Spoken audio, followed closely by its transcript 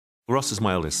Ross is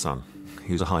my eldest son.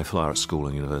 He was a high flyer at school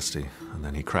and university, and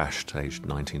then he crashed aged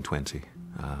 19, 20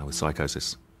 with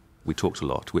psychosis. We talked a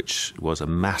lot, which was a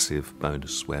massive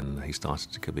bonus when he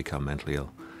started to become mentally ill.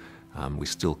 We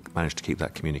still managed to keep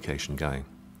that communication going.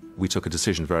 We took a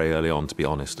decision very early on to be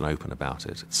honest and open about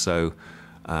it. So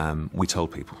we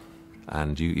told people.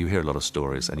 And you hear a lot of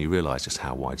stories and you realise just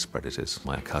how widespread it is.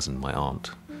 My cousin, my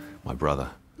aunt, my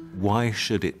brother. Why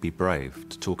should it be brave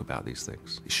to talk about these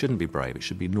things? It shouldn't be brave, it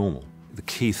should be normal. The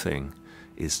key thing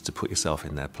is to put yourself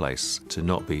in their place, to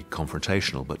not be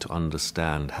confrontational, but to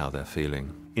understand how they're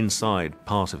feeling. Inside,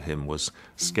 part of him was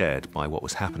scared by what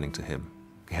was happening to him.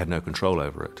 He had no control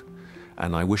over it.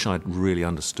 And I wish I'd really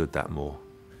understood that more.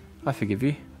 I forgive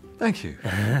you. Thank you.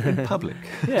 In public.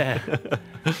 Yeah.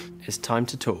 It's time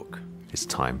to talk. It's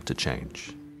time to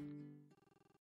change.